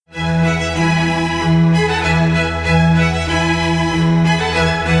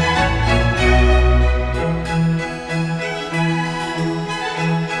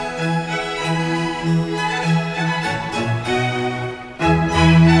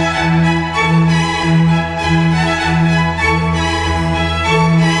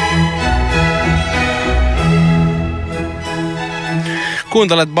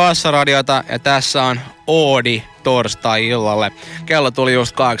Kuuntelet Bassoradiota ja tässä on Oodi torstai-illalle. Kello tuli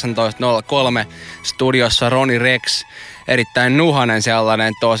just 18.03. Studiossa Rony Rex. Erittäin nuhanen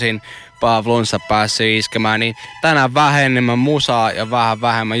sellainen, tosin Pavlunsa päässyt iskemään, niin tänään vähän enemmän musaa ja vähän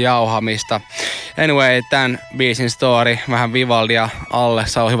vähemmän jauhamista. Anyway, tämän biisin story, vähän Vivaldia alle,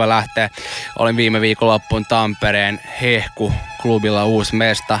 se on hyvä lähteä. Olin viime viikonloppuun Tampereen Hehku-klubilla uusi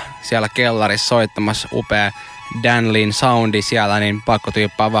mesta. Siellä kellarissa soittamassa upea Danlin soundi siellä, niin pakko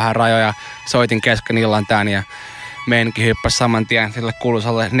tyyppää vähän rajoja. Soitin kesken illan tän ja menkin hyppäsi saman tien sille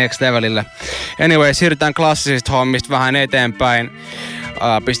kuuluisalle next levelille. Anyway, siirrytään klassisista hommista vähän eteenpäin.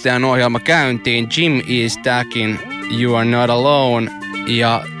 Pistetään ohjelma käyntiin. Jim is Stacking, You Are Not Alone.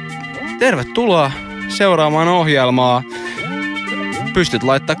 Ja tervetuloa seuraamaan ohjelmaa. Pystyt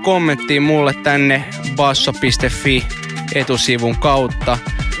laittaa kommenttia mulle tänne basso.fi etusivun kautta.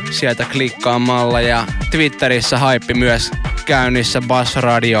 Sieltä klikkaamalla ja Twitterissä haippi myös käynnissä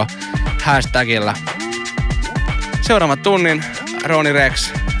Bassoradio hashtagillä. Seuraavan tunnin Rony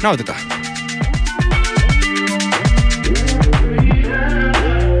Rex. Nautitaan!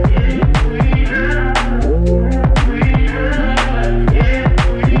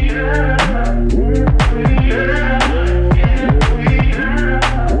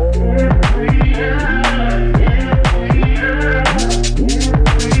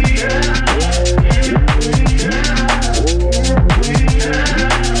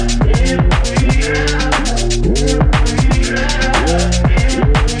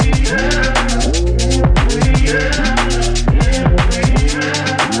 Yeah.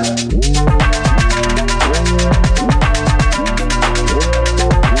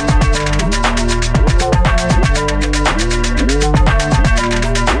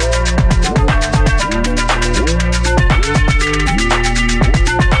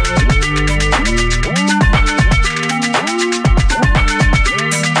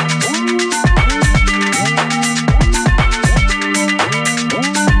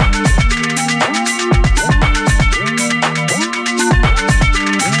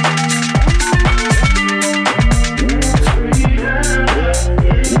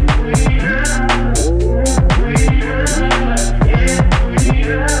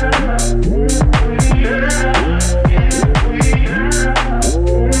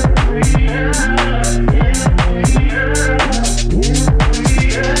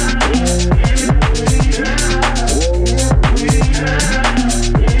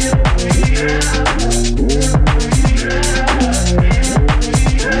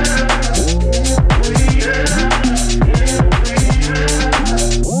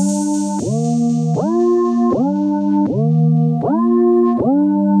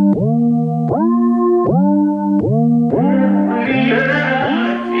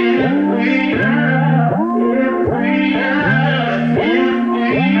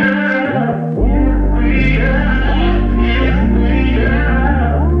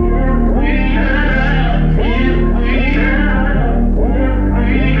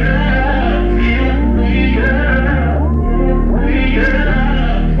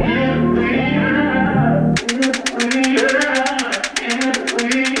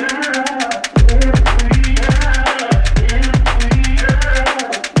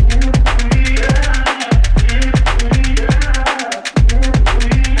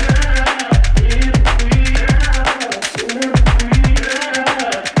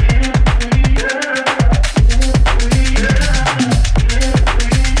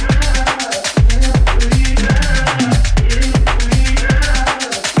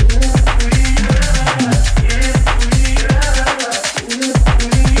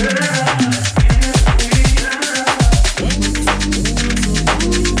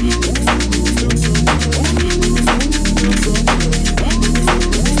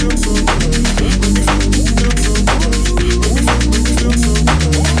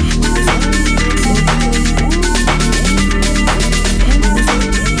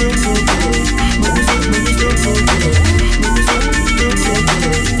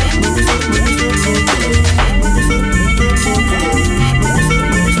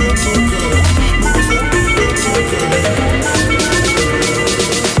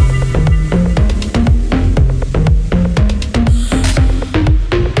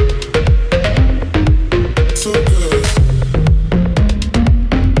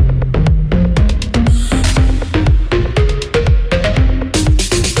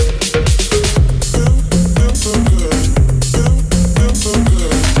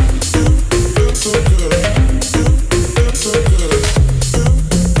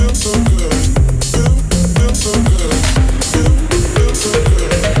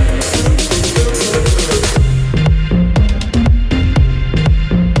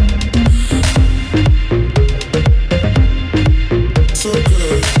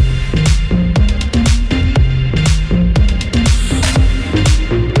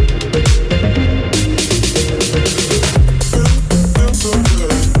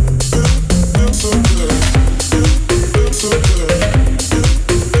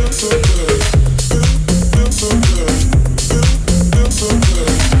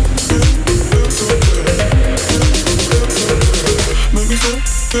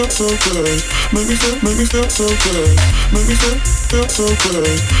 good. Make me feel so good. Make me feel so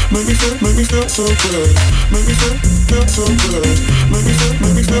good. Make me feel so good. Make me feel so good. Make me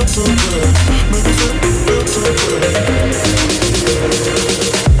feel so good. Make me feel so good.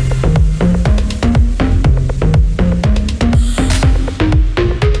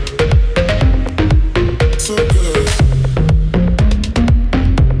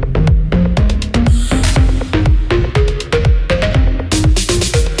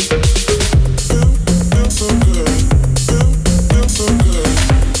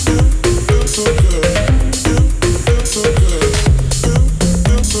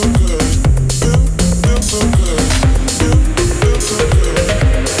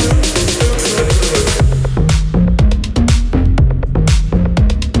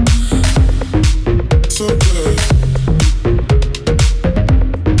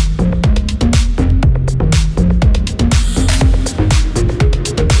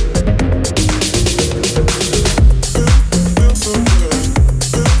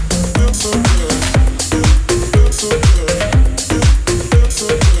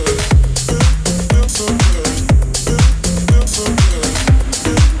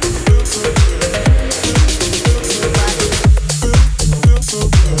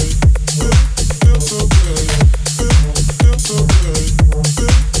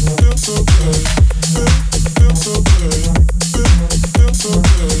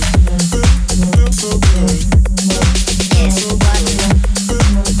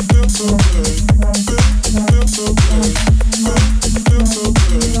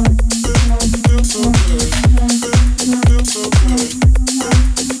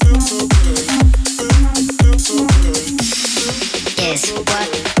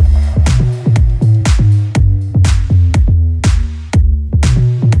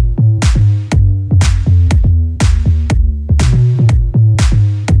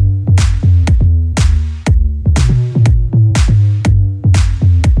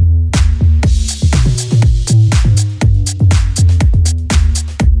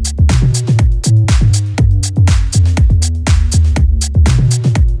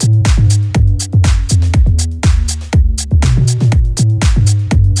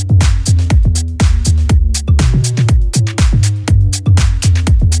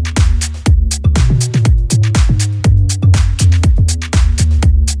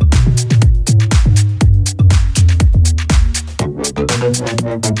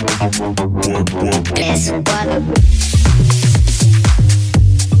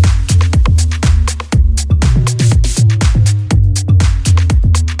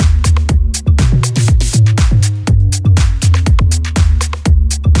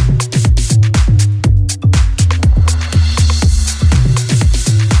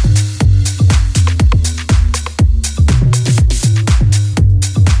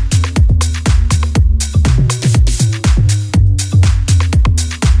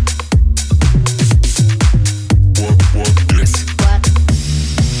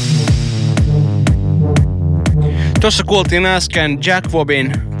 Tuossa kuultiin äsken Jack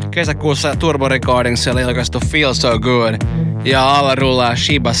Wobbin kesäkuussa Turbo Recordingsilla julkaistu Feel So Good ja alla rullaa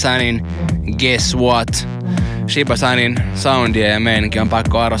Shiba Sanin Guess What. Shiba Sanin soundia ja meininki on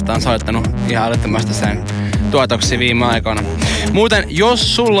pakko arvostaa, on soittanut ihan älyttömästi sen tuotoksi viime aikoina. Muuten,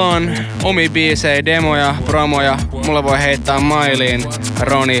 jos sulla on omia biisejä, demoja, promoja, mulle voi heittää mailiin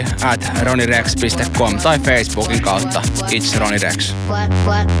rony@ronyrex.com tai Facebookin kautta It's Ronyrex. What?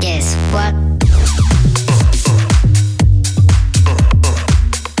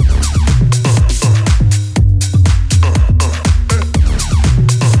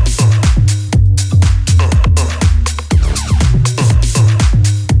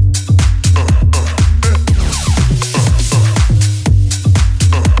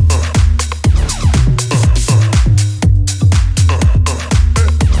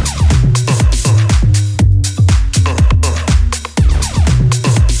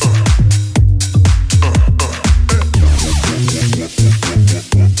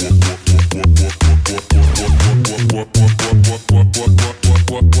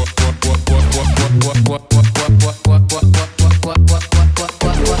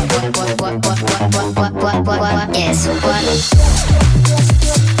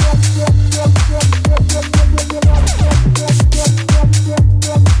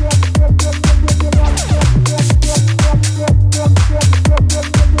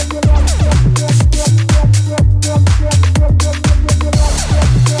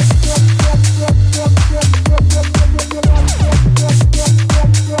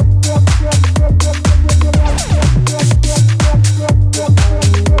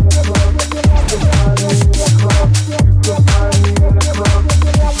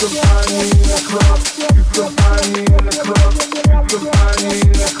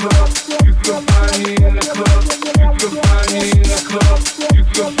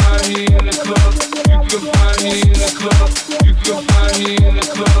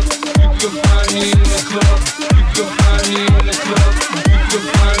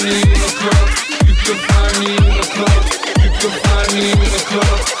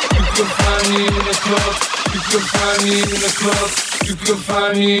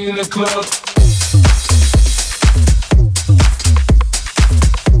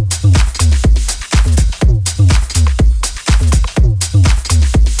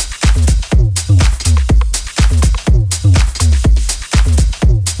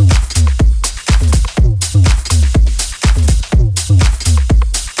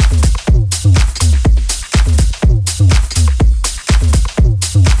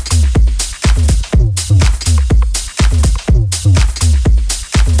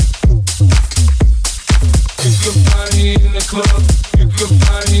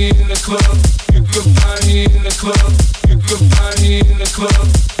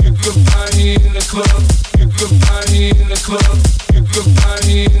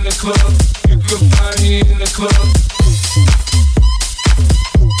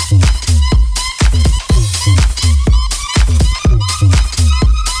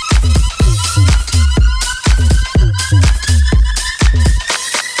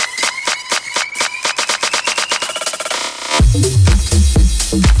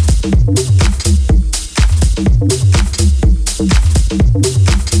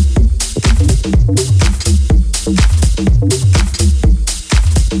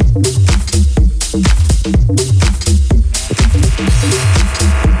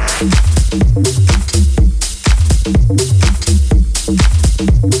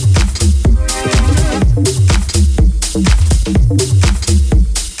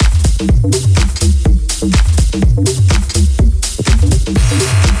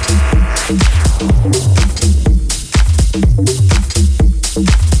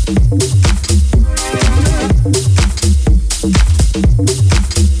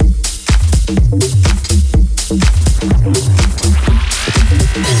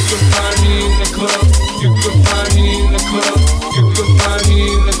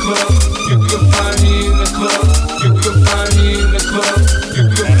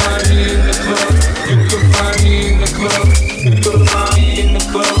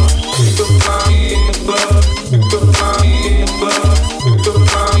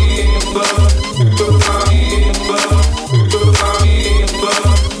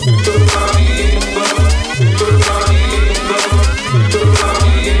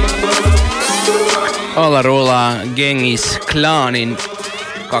 Olla rullaa Genghis Clanin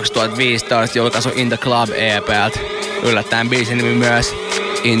 2015 julkaisu In the Club EP:ltä. Yllättäen biisin nimi myös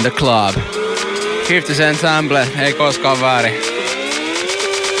In the Club. 50 Cent sample, ei koskaan väärin.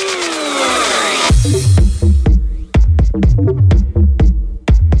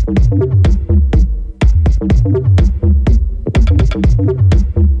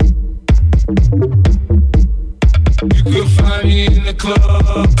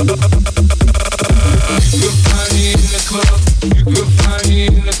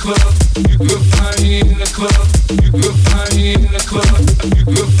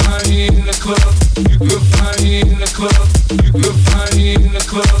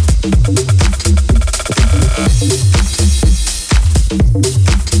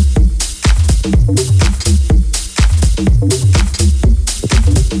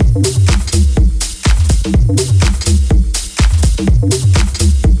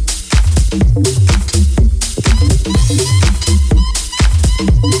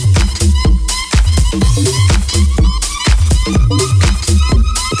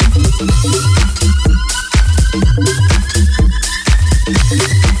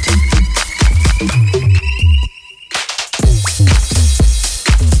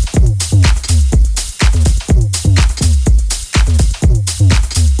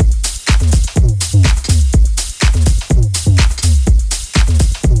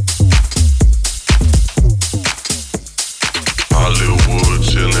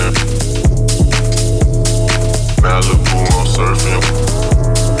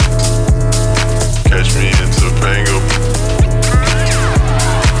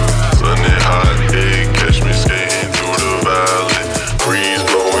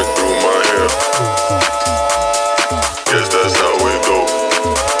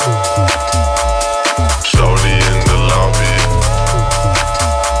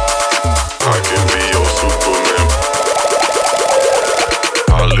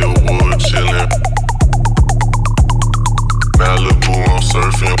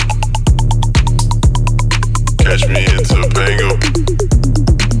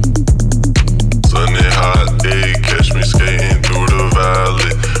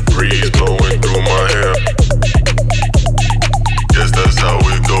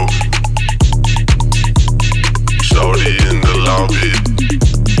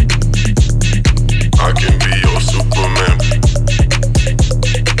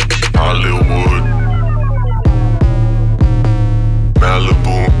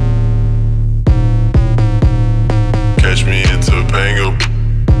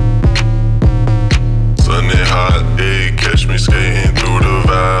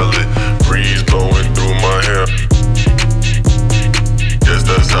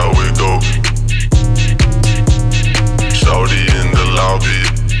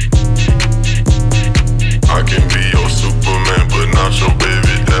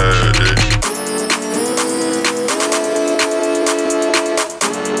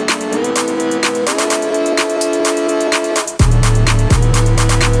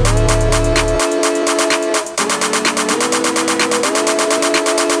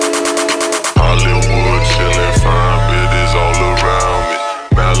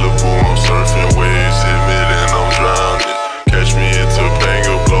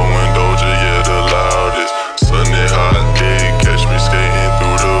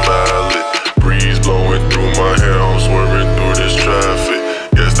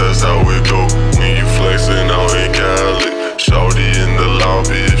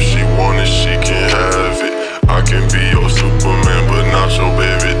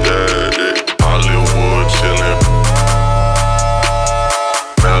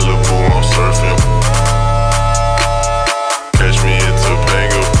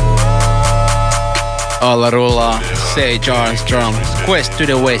 Alla rullaa Sage Armstrong, Quest to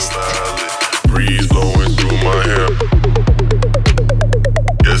the West. Breeze blowing through my hair.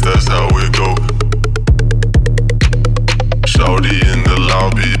 Guess that's how it go. Shawty in the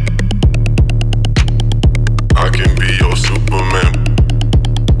lobby. I can be your Superman.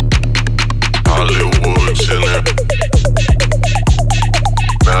 Hollywood chillin'.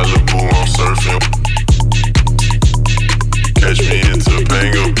 Malibu, I'm surfing. Catch me in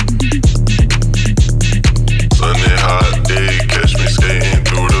Topanga. Sunny hot day, catch me skating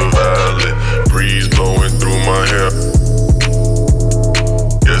through the valley. Breeze blowing through my hair.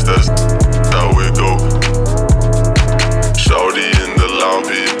 Guess that's how it go. Shawty in the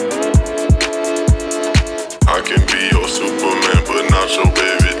lobby. I can be your Superman, but not your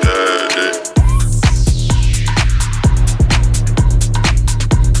baby daddy.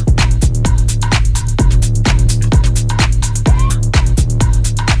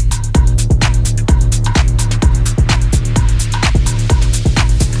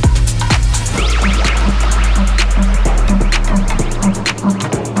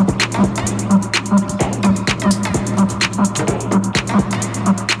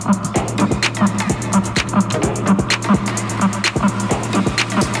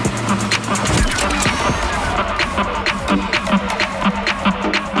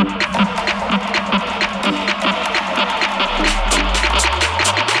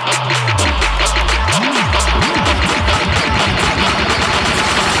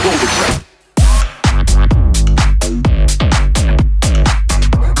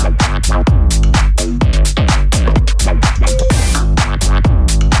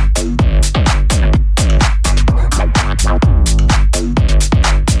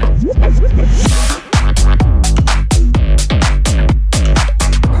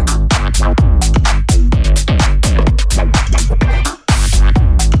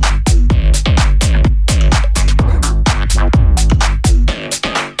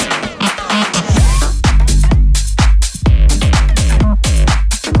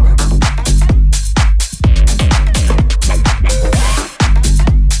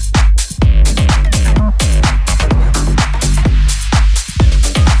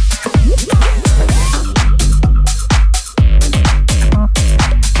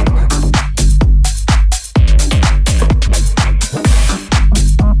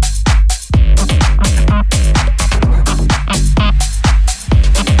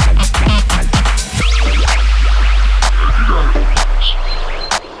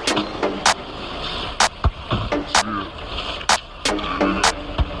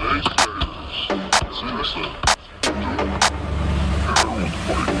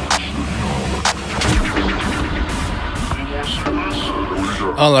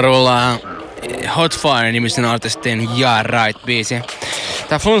 Alla rullaa Hot Fire-nimisen artistin Yeah Right-biisi.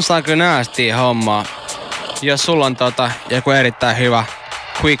 Tää flunssa on kyllä näästiä hommaa. Jos sulla on joku erittäin hyvä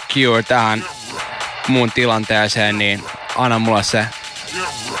quick cure tähän muun tilanteeseen, niin anna mulle se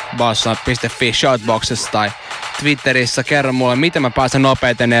bassoradio.fi shoutboxissa tai Twitterissä. Kerro mulle, miten mä pääsen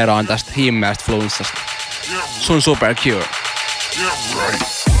nopeiten eroon tästä himmeästä flunssasta. Sun super cure.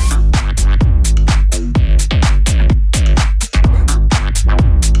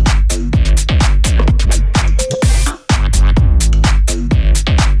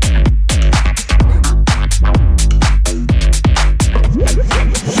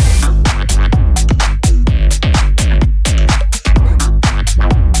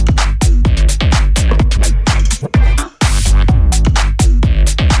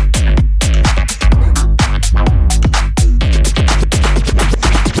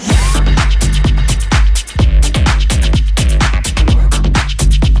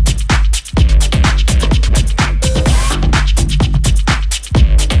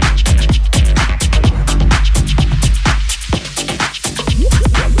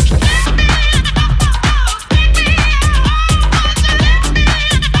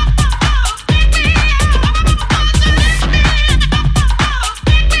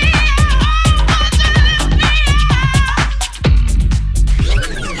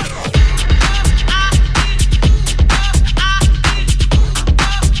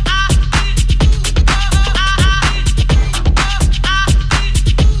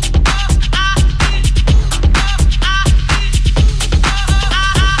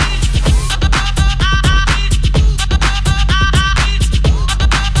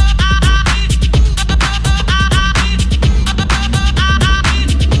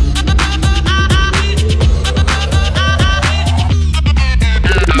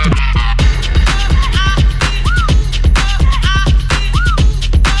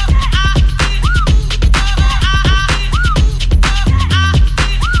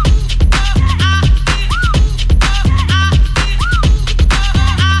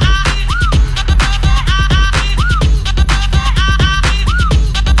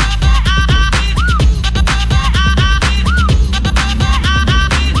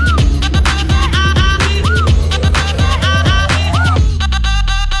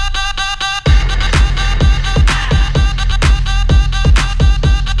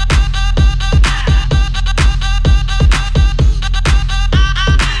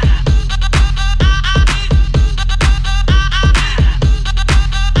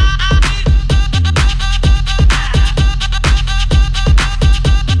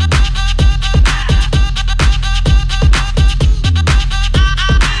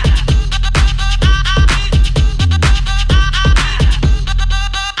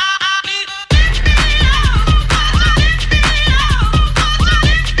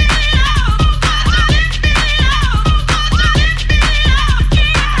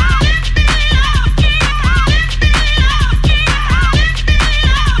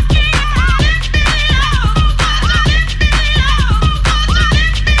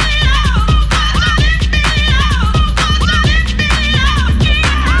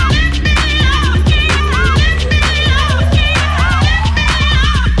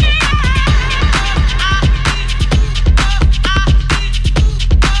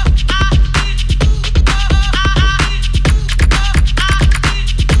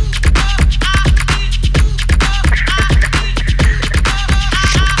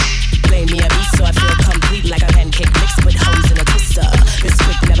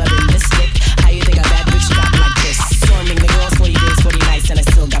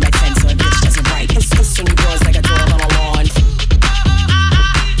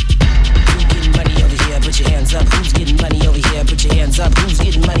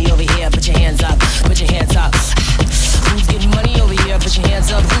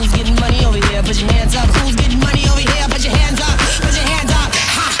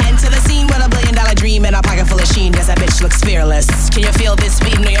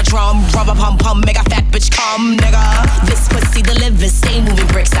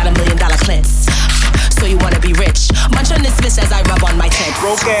 flesh as I rub on my tits.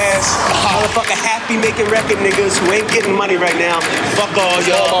 Broke ass, motherfucker, happy making record niggas who ain't getting money right now. Fuck all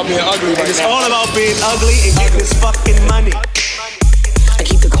y'all. It's all about being ugly right now. It's all about being ugly and getting this fucking money. I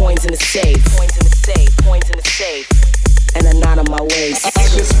keep the coins in the safe. Coins in the safe. Coins in the safe. And a knot on my waist.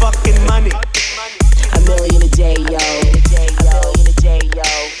 Getting this fucking money. A million a day, yo. A million a day, yo.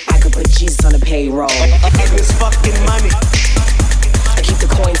 I could put Jesus on the payroll. Getting this fucking money. I keep the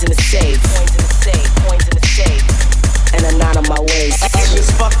coins in the safe. Coins in the safe. Coins in the safe. And a knot on my waist. Getting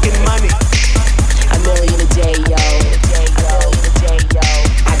this fucking money. A million a day, yo. A million a day, yo.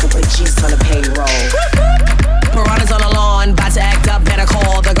 I could put Jesus on the payroll. Piranha's on the lawn, about to act up, better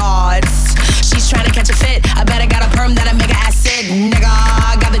call the guards. She's trying to catch a fit, I better got a perm that'll make her acid.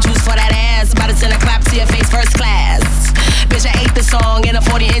 Nigga, got the juice for that ass, about to send a clap to your face first class. Bitch, I ate the song in a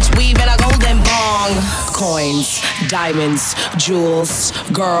 40-inch weave and a golden bong. Coins, diamonds, jewels,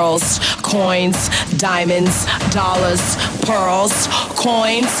 girls. Coins, diamonds, dollars, pearls.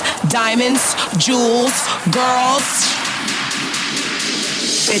 Coins, diamonds, jewels, girls.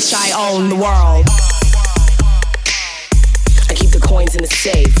 Bitch, I own the world. I keep the coins in the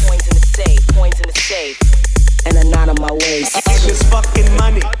safe. Coins in the safe. Coins in the safe. And a knot on my waist. Getting this fucking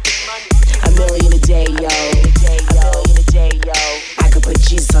money. A million a day, yo. A million a day, yo. I could put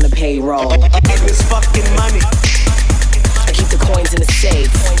Jesus on the payroll. Getting this fucking money. I keep the coins in the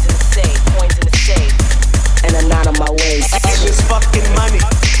safe. Coins in the safe. Coins in the safe. And a knot on my waist. Getting this fucking money.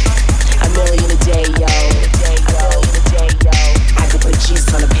 A million a day, yo. A million a day, yo. I could put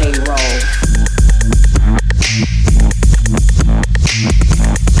Jesus on the payroll.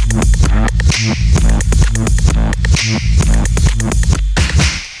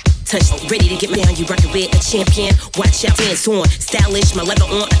 Touch, ready to get me down, you rockin' with a champion. Watch out, dance on, stylish, my leather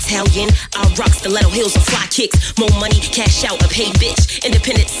on, Italian. I rock stiletto heels and fly kicks. More money, cash out, a paid bitch.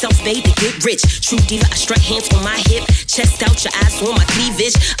 Independent, self-made to get rich. True diva, I strut hands on my hip. Chest out, your eyes on my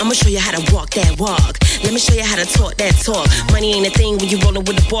cleavage. I'ma show you how to walk that walk. Let me show you how to talk that talk. Money ain't a thing when you rollin'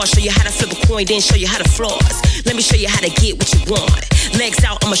 with the bar. Show you how to flip a coin, then show you how to floss. Let me show you how to get what you want. Legs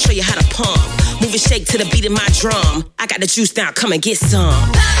out, I'ma show you how to pump. Move and shake to the beat of my drum. I got the juice now, come and get some.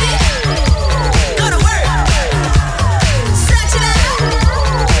 Go to work. Stretch it out.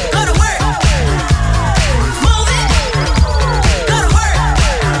 Go to work. Move it. Go to work.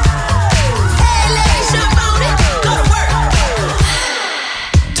 Hey, ladies, jump on it. Go to work.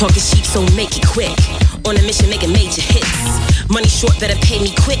 Talking cheap, so make it quick. On a mission, making major hits. Money short, better pay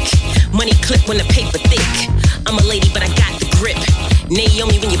me quick. Money clip when the paper thick. I'm a lady, but I got the grip.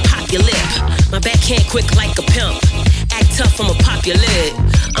 Naomi when you pop your lip. My backhand quick like a pimp. Act tough, I'ma pop your lid.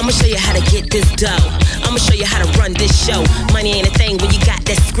 I'ma show you how to get this dough. I'ma show you how to run this show. Money ain't a thing when you got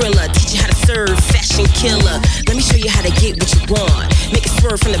that Skrilla. Teach you how to serve, fashion killer. Let me show you how to get what you want. Make it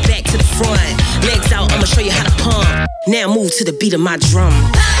swerve from the back to the front. Legs out, I'ma show you how to pump. Now move to the beat of my drum.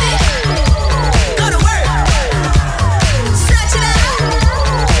 Go to work. Stretch it out.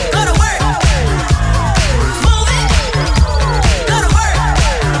 Go to work. Move it. Go to work.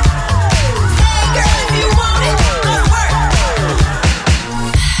 Hey girl, if you want it, go to work.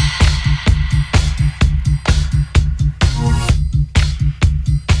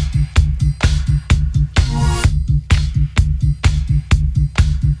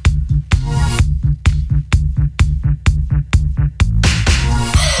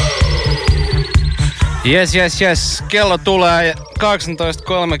 Yes. Kello tulee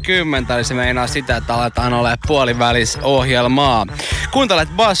 18.30, eli se meinaa sitä, että aletaan olemaan puolivälis ohjelmaa. Kuuntelet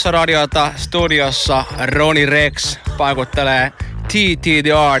Bassoradiota, studiossa Rony Rex paikuttelee TT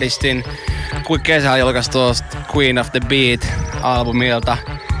The Artistin, kuin kesällä julkaistusta Queen of the Beat-albumilta.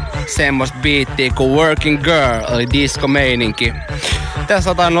 Semmoista beattiä kuin Working Girl, eli disco-meininki.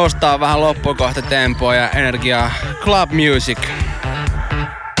 Tässä otan nostaa vähän loppukohta tempoa ja energiaa. Club music.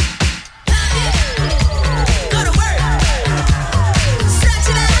 Go to work.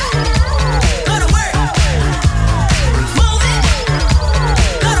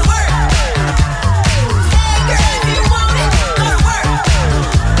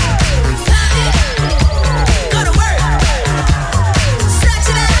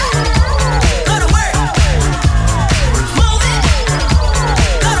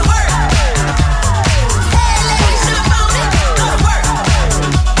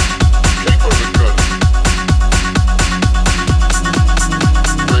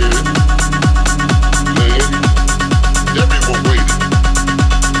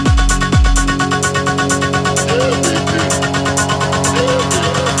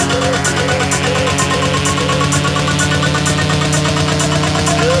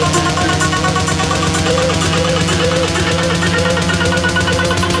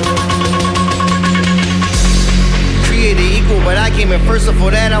 came in first, so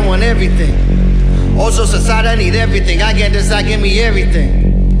for that I want everything. Also society, I need everything. I get this, I give me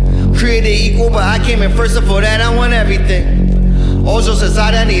everything. Created equal, but I came in first, so for that I want everything. Also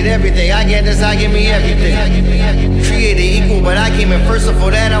society, I need everything. I get this, I give me everything. Created equal, but I came in first, so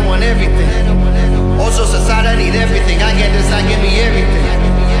for that I want everything. Also society, I need everything. I get this, I give me everything.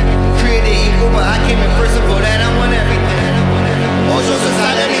 Created equal, but I came in first, so for that I want everything. Also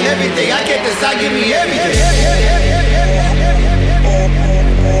society, I need everything. I get this, I give me everything.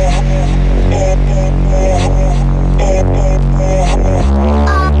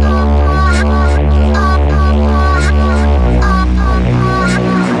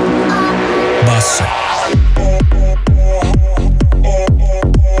 Basso.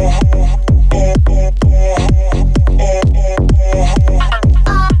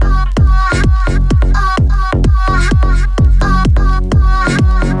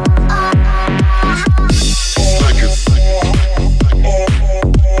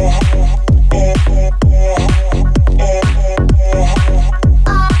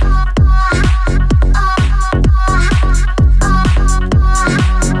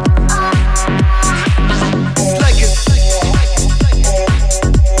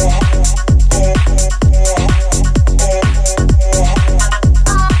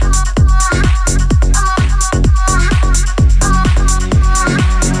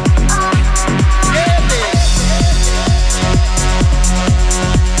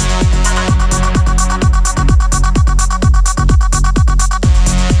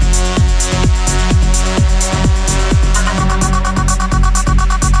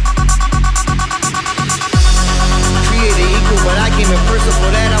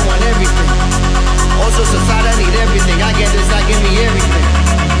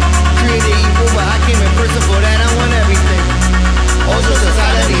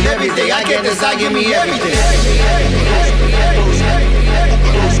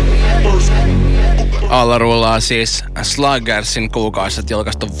 Alla rullaa siis Sluggersin kuukausit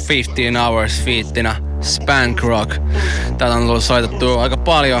julkaistu 15 Hours fiittinä Spank Rock. Tätä on tullut soitettu aika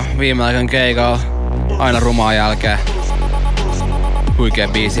paljon viime aikoina keikalla, aina rumaa jälkeen. Huikea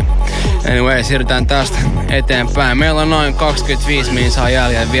biisi. Anyway, siirrytään tästä eteenpäin. Meillä on noin 25 minsaa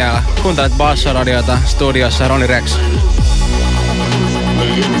jäljellä vielä. Kuuntelet Bassoradiota, studiossa Rony Rex.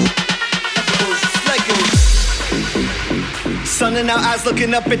 Sun in our eyes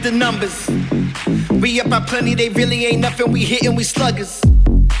looking up at the numbers. We up by plenty, they really ain't nothing. We hitting, we sluggers.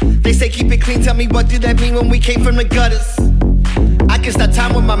 They say keep it clean, tell me what do that mean when we came from the gutters? I can start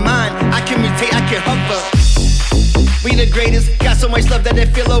time with my mind, I can mutate, I can hover. We the greatest, got so much love that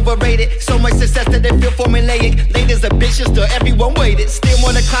it feel overrated. So much success that it feel formulaic. Ladies are bitches, still everyone waited. Still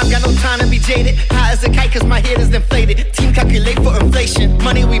wanna climb, got no time to be jaded. High as a kite cause my head is inflated. Team calculate for inflation.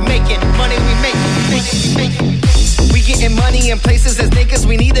 Money we making, money we making. We getting money in places as niggas,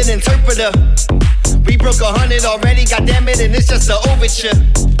 we need an interpreter. We broke 100 already, goddamn it, and it's just an overture.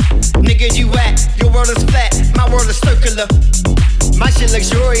 Nigga, you at, your world is flat, my world is circular. My shit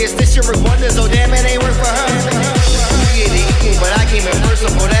luxurious, this shit work wonders, oh damn it ain't work for her. Created equal, but I came in first, so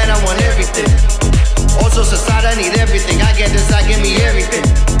for that I want everything. Also society, I need everything, I get this, I give me everything.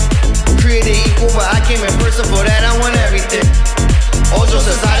 Created equal, but I came in first, so for that I want everything. Also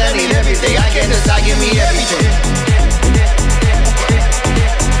society, I need everything, I get this, I give me everything.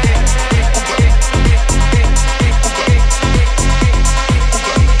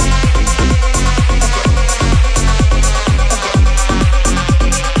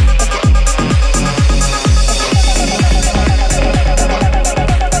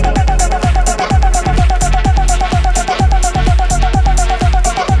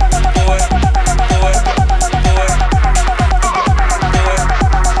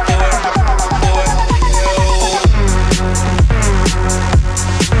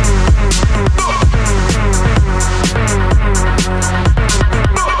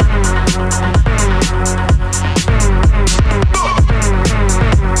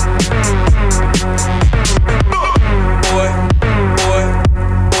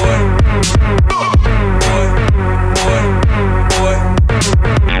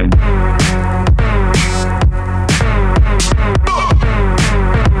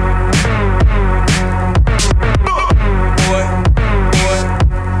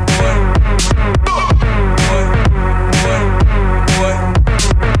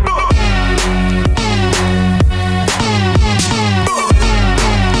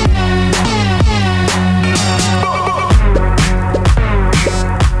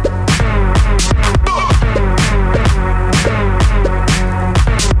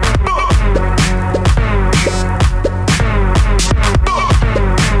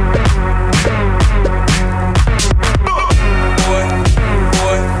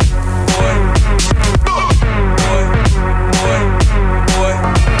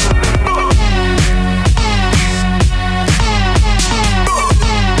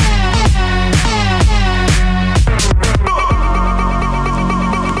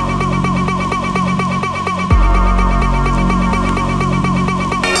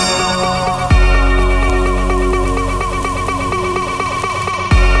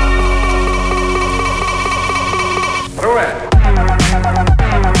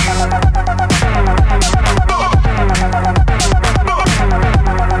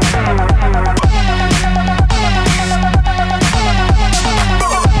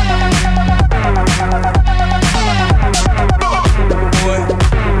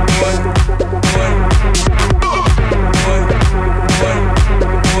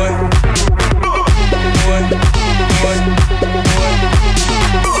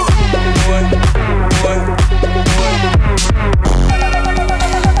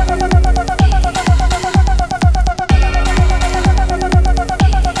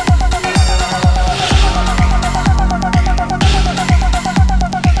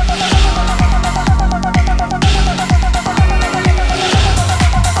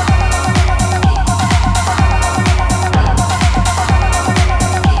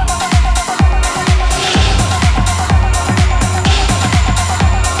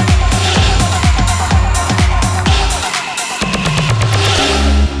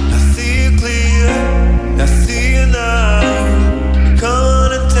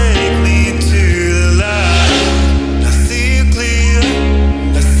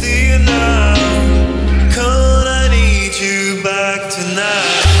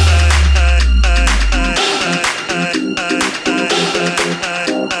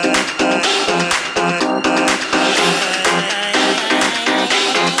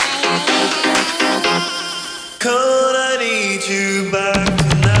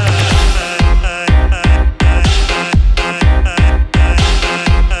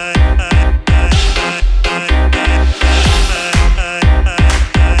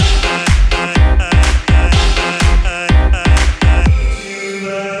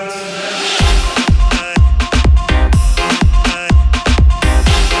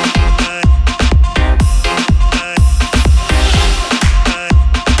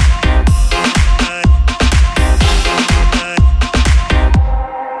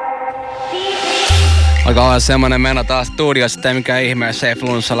 Alkaa olla semmonen meno taas studiossa, ei mikään ihme, jos ei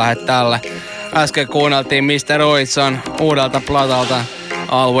flunssa lähde tällä. Äsken kuunneltiin Mr. Oitson uudelta platalta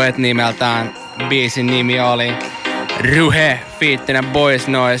All Wet nimeltään. Biisin nimi oli Ruhe fiittinen Boys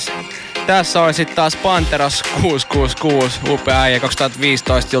Noise. Tässä oli sit taas Panteras 666, upea äijä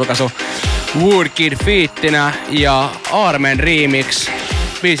 2015 julkaisu Woodkid fiittinä ja Armen remix.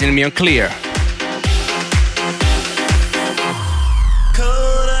 Biisin nimi on Clear.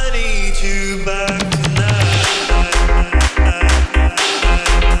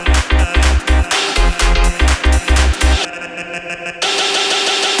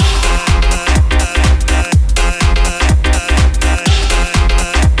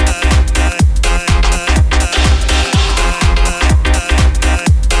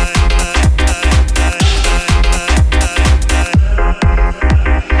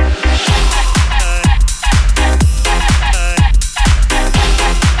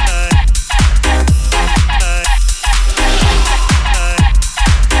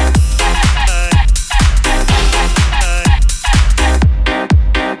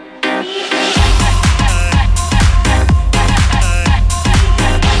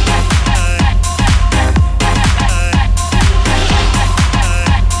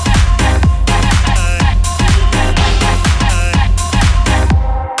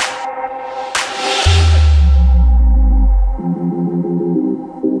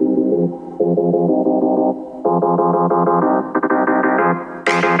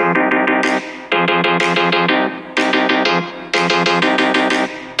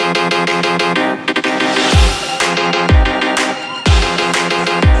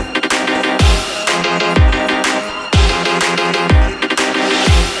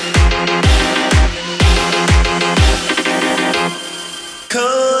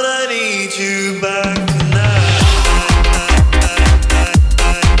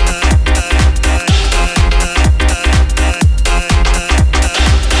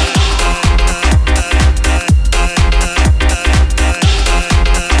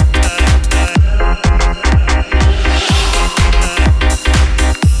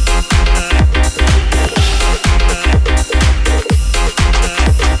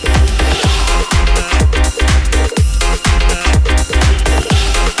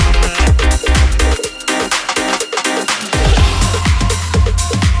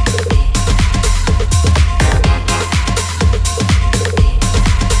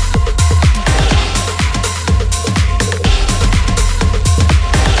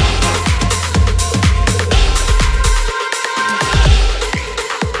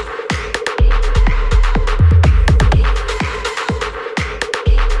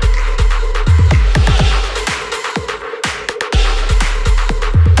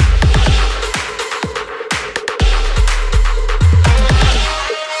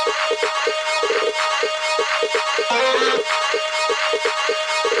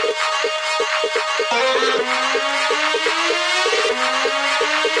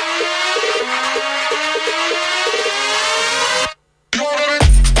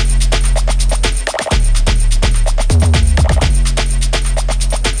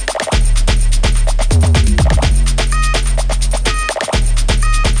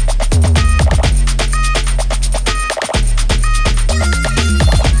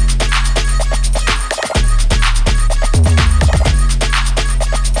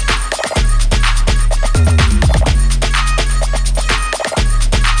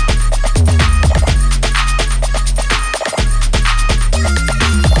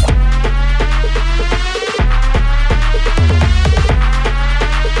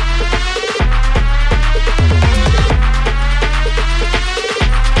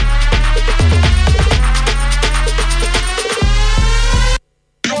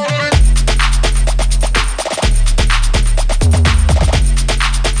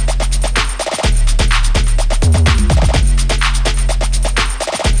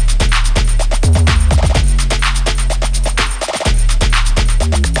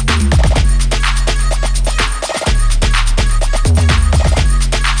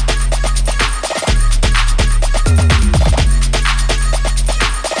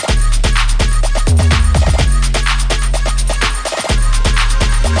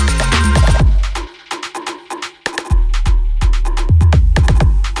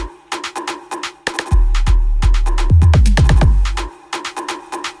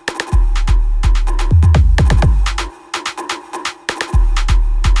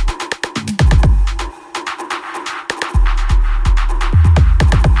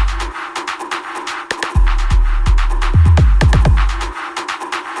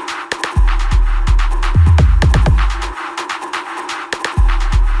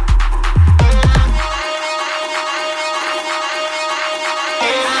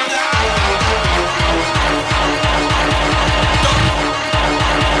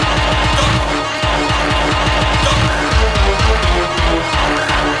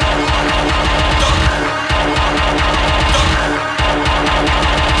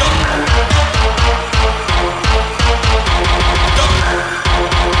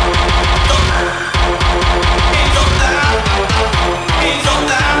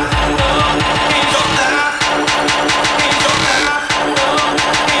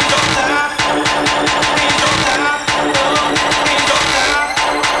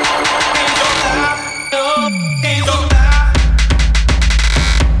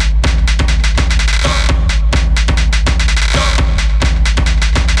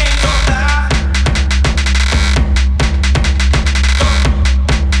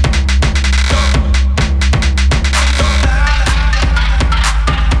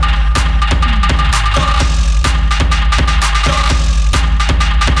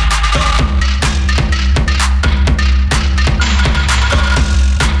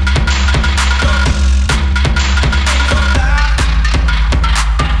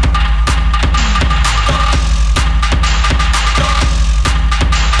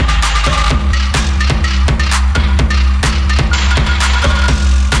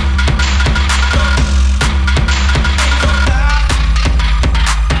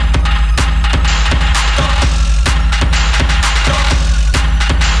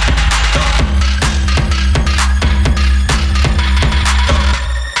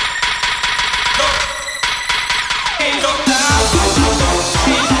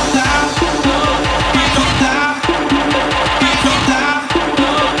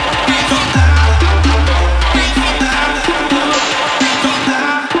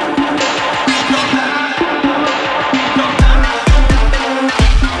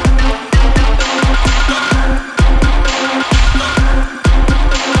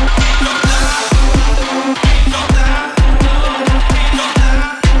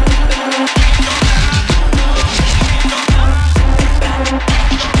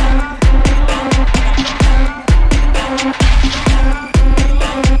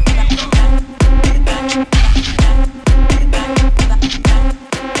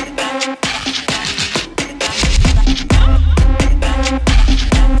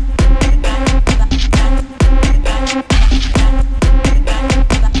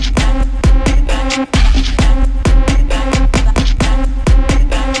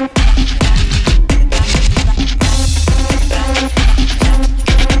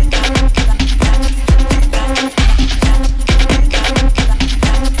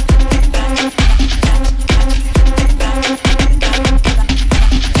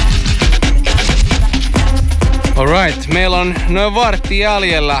 Right, meillä on noin vartti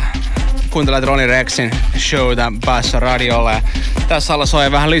jäljellä. Kuuntelet Rony Rexin showta Bassoradiolla. Ja tässä alla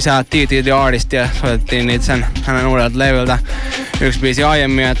soi vähän lisää TT The Artistia. Soitettiin niitä sen hänen uudelta levyltä yksi biisi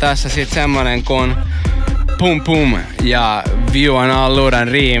aiemmin. Ja tässä sit semmonen kuin Pum Pum ja View on All Ludan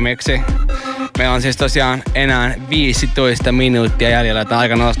remixi. Meillä on siis tosiaan enää 15 minuuttia jäljellä. Tää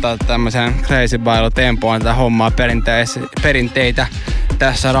aika nostaa tämmöiseen Crazy Bailo-tempoon tätä hommaa perinteitä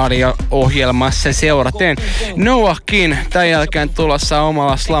tässä radio-ohjelmassa seuraten. Noahkin tämän jälkeen tulossa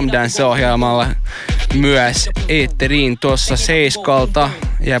omalla Slam Dance-ohjelmalla myös eetteriin tuossa seiskalta.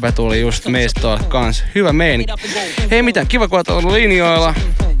 Jäbä tuli just meistä kans. Hyvä meininki. Hei mitään, kiva kun olet ollut linjoilla.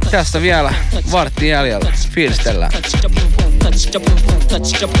 Tässä vielä vartti jäljellä. Fiilistellään. Touch the boom boom, touch the boom boom,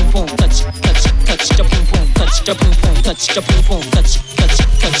 touch the boom boom, touch the boom boom, touch the boom boom, touch the boom boom, touch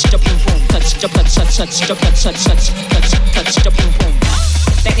the boom boom.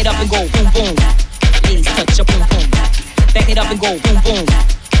 Back it up and go boom boom. Ladies touch the boom boom. Back it up and go boom boom.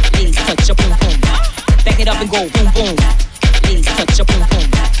 Ladies touch the boom boom. Back it up and go boom boom. Ladies touch the boom boom.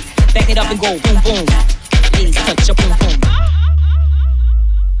 Back it up and go boom boom. Ladies touch the boom boom.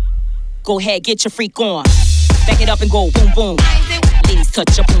 Go ahead, get your freak on. Back it up and go boom boom. Ladies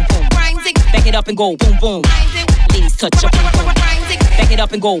touch your boom boom. Back it up and go boom boom. Ladies touch your boom boom. Back it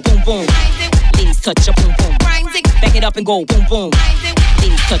up and go boom boom. Ladies touch your boom boom. Back it up and go boom boom.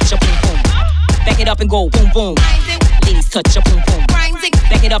 Ladies touch your boom boom. Back it up and go boom boom. Ladies touch your boom boom.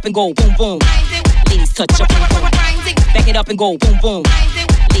 Back it up and go boom boom. Ladies touch your boom boom. Back it up and go boom boom.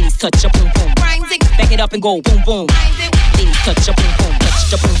 Ladies touch your boom boom. Back it up and go boom boom. Ladies touch your boom boom. Touch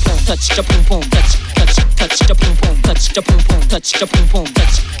the boom boom. Touch the boom boom. Touch the boom boom. Touch the boom boom. Touch the boom boom.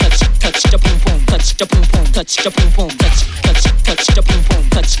 Touch the boom boom. Touch the boom boom. Touch the boom boom.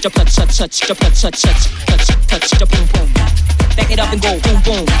 Touch the boom boom. Touch the boom boom. Back it up and go boom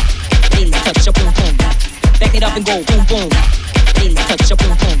boom. Ladies touch the boom boom. Back it up and go boom boom. Ladies touch the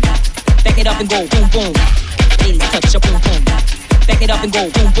boom boom. Back it up and go boom boom. Ladies touch the boom boom. Back it up and go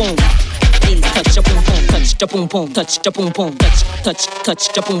boom boom. Ladies touch the boom boom. Touch the boom boom. Touch the boom boom. Touch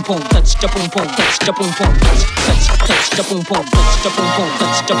the boom boom. Touch the boom boom. Touch the boom boom. Touch the boom boom.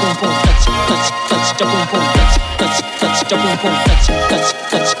 Touch the boom boom. Touch the boom boom. Touch the boom boom.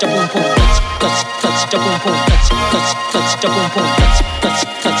 Touch the boom boom. Touch the boom boom. Touch the boom boom.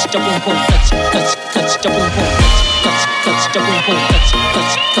 Touch the boom boom. Touch the boom boom. Touch the boom boom.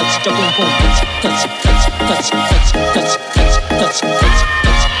 Touch the boom boom. Touch the boom boom.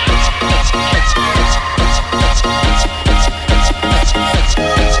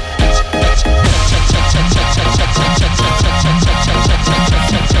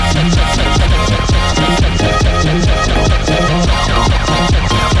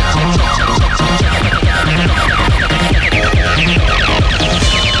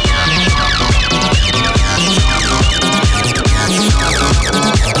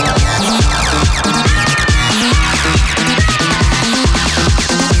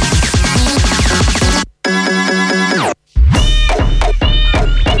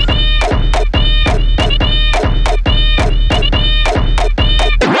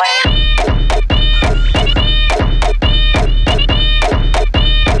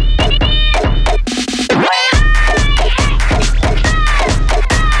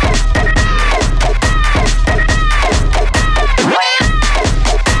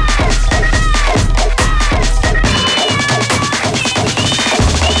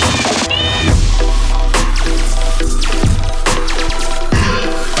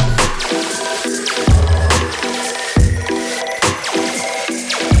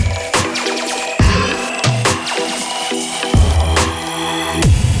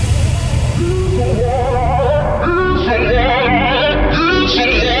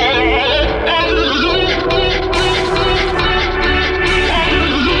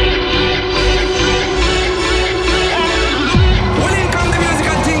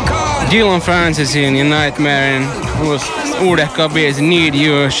 Dylan Francisin ja Nightmarein uudehko biisi Need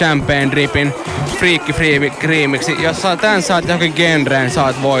You Champagne Dripin Freaky remixi. Jos tän saat johonkin genreen,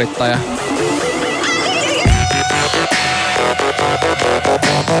 saat voittaja.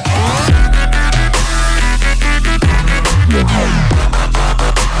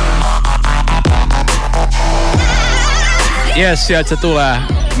 Jes, sieltä se tulee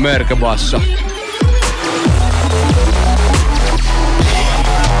mörköbasso.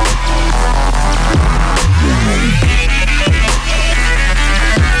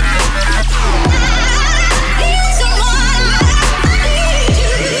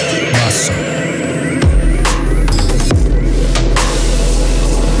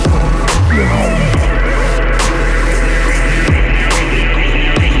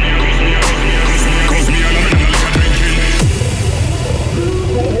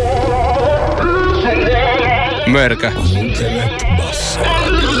 Mörkö.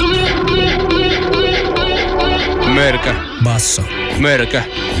 Mörkö. Basso. Mörkö.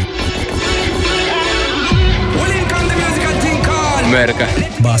 Mörkö.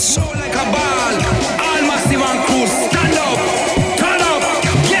 Basso.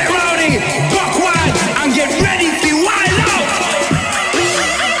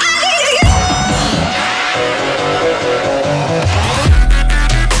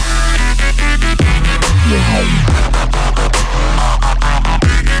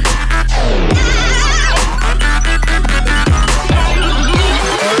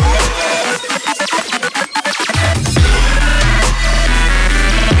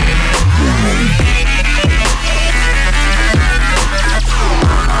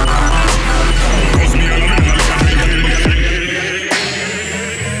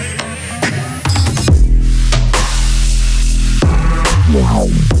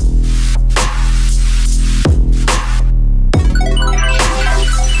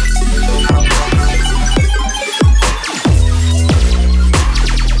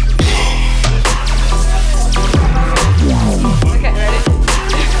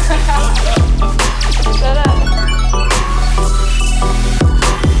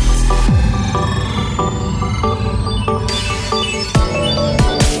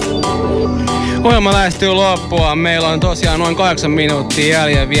 Ohjelma lähestyy loppua. Meillä on tosiaan noin 8 minuuttia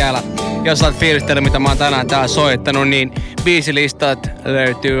jäljellä vielä. Jos olet fiilistellyt, mitä mä oon tänään täällä soittanut, niin biisilistat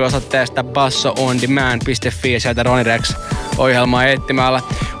löytyy osoitteesta bassoondemand.fi ja sieltä Rony Rex ohjelmaa etsimällä.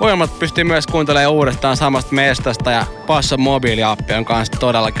 Ohjelmat pystyy myös kuuntelemaan uudestaan samasta mestasta ja Basson mobiiliappi on kanssa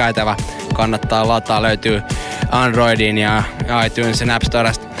todella kätevä. Kannattaa lataa, löytyy Androidin ja iTunesin App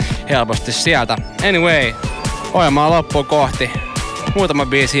Storesta helposti sieltä. Anyway, ohjelma on loppuun kohti. Muutama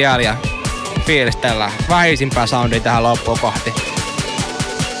biisi jäljellä. Fiilistellään. Vähisimpää soundia tähän loppuun kohti.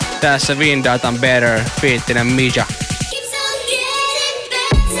 Tässä Windoutan Better fiittinen Mija.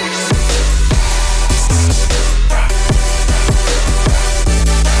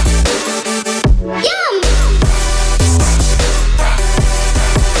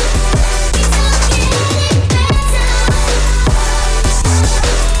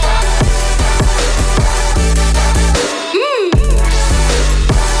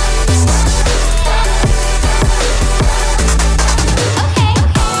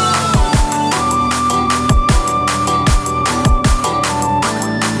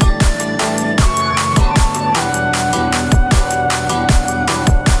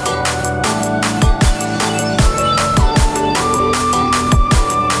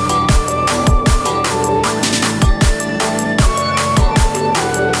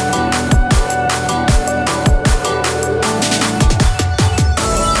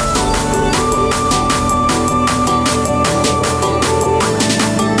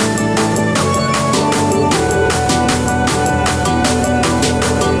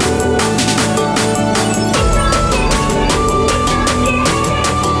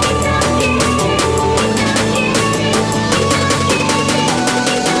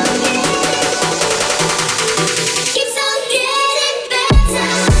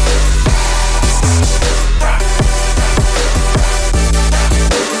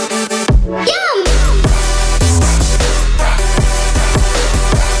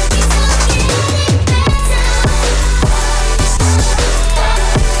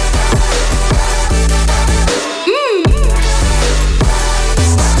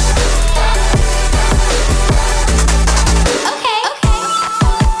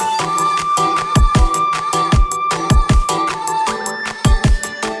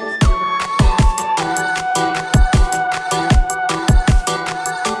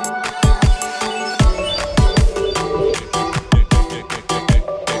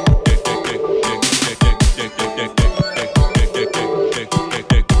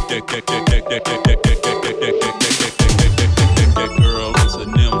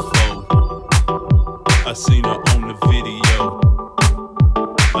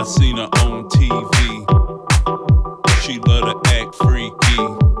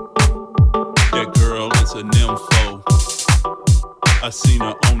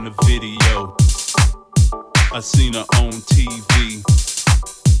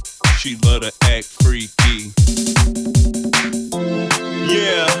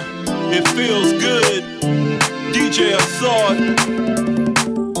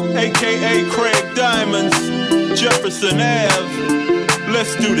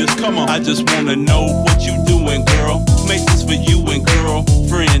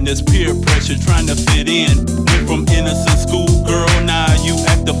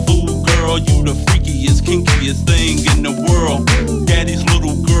 Daddy's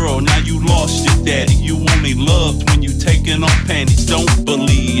little girl, now you lost your daddy. You only love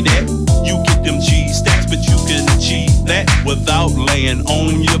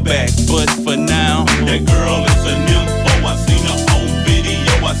on your back. But for now, that girl is a nympho. I seen her on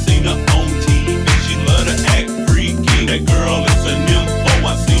video, I seen her on TV. She love to act freaky. That girl is a nympho.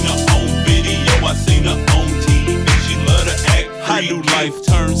 I seen her on video, I seen her on TV. She love to act freaky. How do life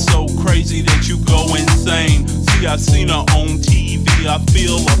turn so crazy that you go insane? See, I seen her on TV, I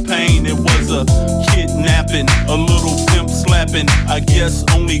feel her pain. It was a kidnapping, a little pimp slapping. I guess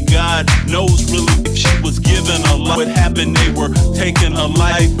only God knows really if she was given a life. What happened, they were taking her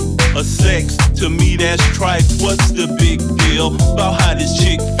life. A sex, to me that's tripe. What's the big deal about how this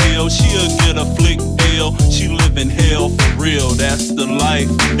chick feel? She'll get a flick deal. She live in hell for real, that's the life.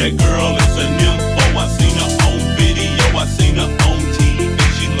 That girl is a nympho. I seen her on video, I seen her on TV.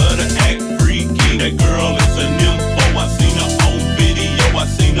 She love to act freaky. That girl is a nympho. I seen her on video, I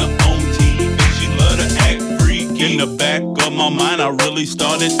seen her on TV. She love to act freaky. In the back of my mind, I really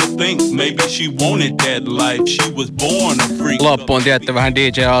started to think maybe she wanted that life. She was born a freak. Loppuun tietty vähän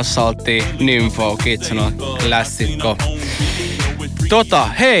DJ Assalttia, Nympho, Kitsuno, klassikko.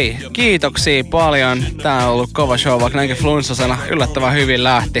 Hei, kiitoksia paljon. Tää on ollut kova show, vaikka näinkin flunssasena yllättävän hyvin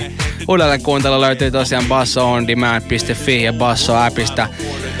lähti. Uudelleen kuuntelu löytyy tosiaan bassoondemand.fi ja Basso-appista.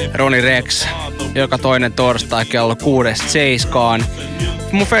 Rony Rex, joka toinen torstai kello 6-7.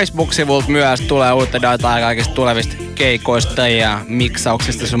 Mun Facebook-sivulta myös tulee uutta dataa kaikista tulevista keikoista ja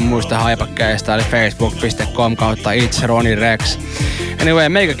miksauksista sun muista haipakkeista, eli facebook.com/it's Rony Rex. Anyway,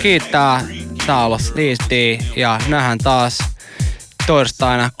 meikä kiittää. Tää on ollut siistiä ja nähdään taas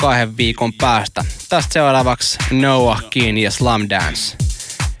torstaina 2 viikon päästä. Tästä seuraavaksi Noah King ja Slum Dance.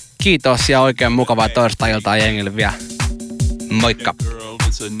 Kiitos ja oikein mukavaa torstai-iltaa jengille vielä. Moikka!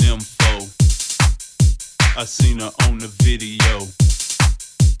 I seen her on the video.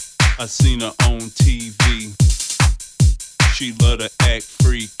 I seen her on TV. She love to act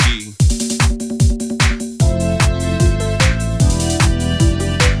freaky.